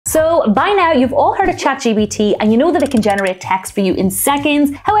So by now you've all heard of Chat GPT and you know that it can generate text for you in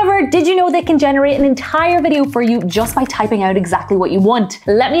seconds. However, did you know they can generate an entire video for you just by typing out exactly what you want?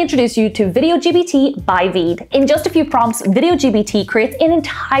 Let me introduce you to Video GPT by VEED. In just a few prompts, Video GPT creates an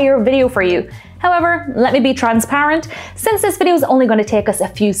entire video for you. However, let me be transparent. Since this video is only going to take us a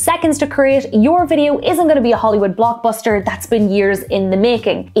few seconds to create, your video isn't going to be a Hollywood blockbuster that's been years in the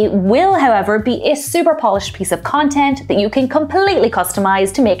making. It will, however, be a super polished piece of content that you can completely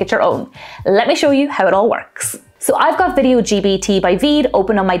customize to make it your own. Let me show you how it all works. So I've got Video GPT by VEED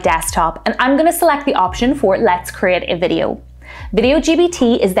open on my desktop, and I'm going to select the option for Let's Create a Video. Video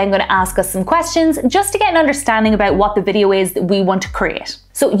GPT is then going to ask us some questions just to get an understanding about what the video is that we want to create.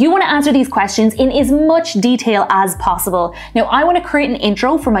 So you want to answer these questions in as much detail as possible. Now I want to create an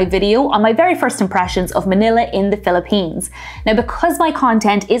intro for my video on my very first impressions of Manila in the Philippines. Now because my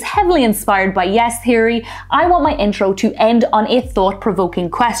content is heavily inspired by yes theory, I want my intro to end on a thought-provoking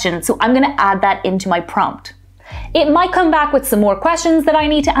question. So I'm going to add that into my prompt. It might come back with some more questions that I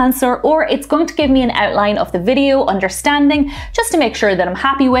need to answer, or it's going to give me an outline of the video understanding just to make sure that I'm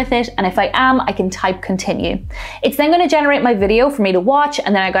happy with it, and if I am, I can type continue. It's then going to generate my video for me to watch,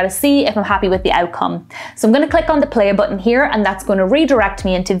 and then I got to see if I'm happy with the outcome. So I'm going to click on the play button here, and that's going to redirect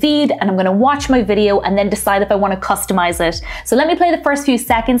me into VEED, and I'm going to watch my video and then decide if I want to customize it. So let me play the first few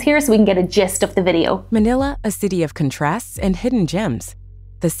seconds here so we can get a gist of the video. Manila, a city of contrasts and hidden gems.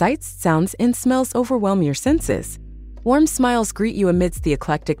 The sights, sounds, and smells overwhelm your senses. Warm smiles greet you amidst the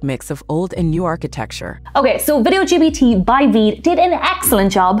eclectic mix of old and new architecture. Okay, so Video GPT by VEED did an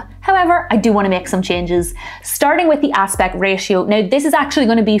excellent job. However, I do want to make some changes. Starting with the aspect ratio. Now, this is actually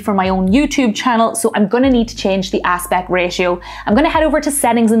going to be for my own YouTube channel, so I'm going to need to change the aspect ratio. I'm going to head over to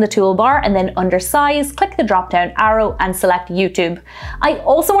settings in the toolbar and then under size, click the drop down arrow and select YouTube. I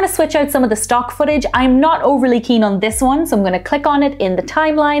also want to switch out some of the stock footage. I'm not overly keen on this one, so I'm going to click on it in the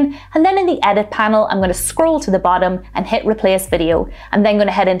timeline, and then in the edit panel, I'm going to scroll to the bottom and hit replace video. I'm then going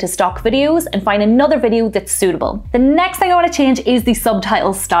to head into stock videos and find another video that's suitable. The next thing I want to change is the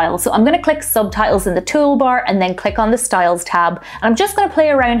subtitle style. So I'm going to click subtitles in the toolbar and then click on the styles tab. And I'm just going to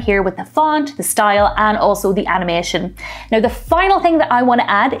play around here with the font, the style, and also the animation. Now the final thing that I want to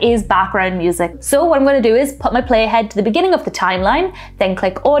add is background music. So what I'm going to do is put my playhead to the beginning of the timeline, then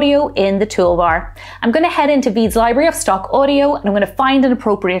click audio in the toolbar. I'm going to head into VEED's library of stock audio and I'm going to find an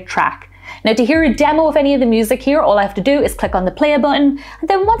appropriate track. Now to hear a demo of any of the music here, all I have to do is click on the play button, and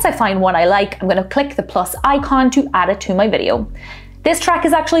then once I find one I like, I'm going to click the plus icon to add it to my video. This track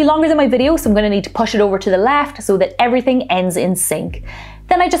is actually longer than my video, so I'm going to need to push it over to the left so that everything ends in sync.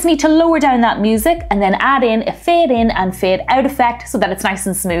 Then I just need to lower down that music and then add in a fade in and fade out effect so that it's nice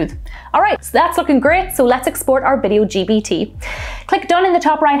and smooth. Alright, so that's looking great, so let's export our Video GPT. Click done in the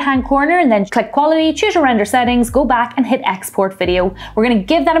top right hand corner and then click quality, choose your render settings, go back and hit export video. We're going to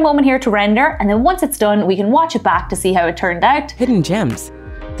give that a moment here to render, and then once it's done we can watch it back to see how it turned out. Hidden gems.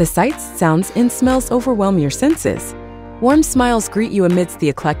 The sights, sounds, and smells overwhelm your senses. Warm smiles greet you amidst the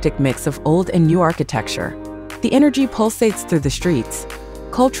eclectic mix of old and new architecture. The energy pulsates through the streets.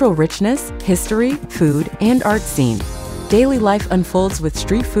 Cultural richness, history, food, and art scene. Daily life unfolds with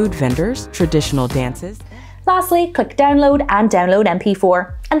street food vendors, traditional dances. Lastly, click download and download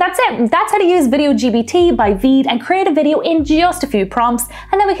MP4. And that's it. That's how to use Video GPT by VEED and create a video in just a few prompts,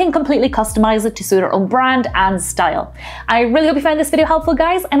 and then we can completely customize it to suit our own brand and style. I really hope you found this video helpful,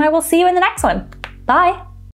 guys, and I will see you in the next one. Bye.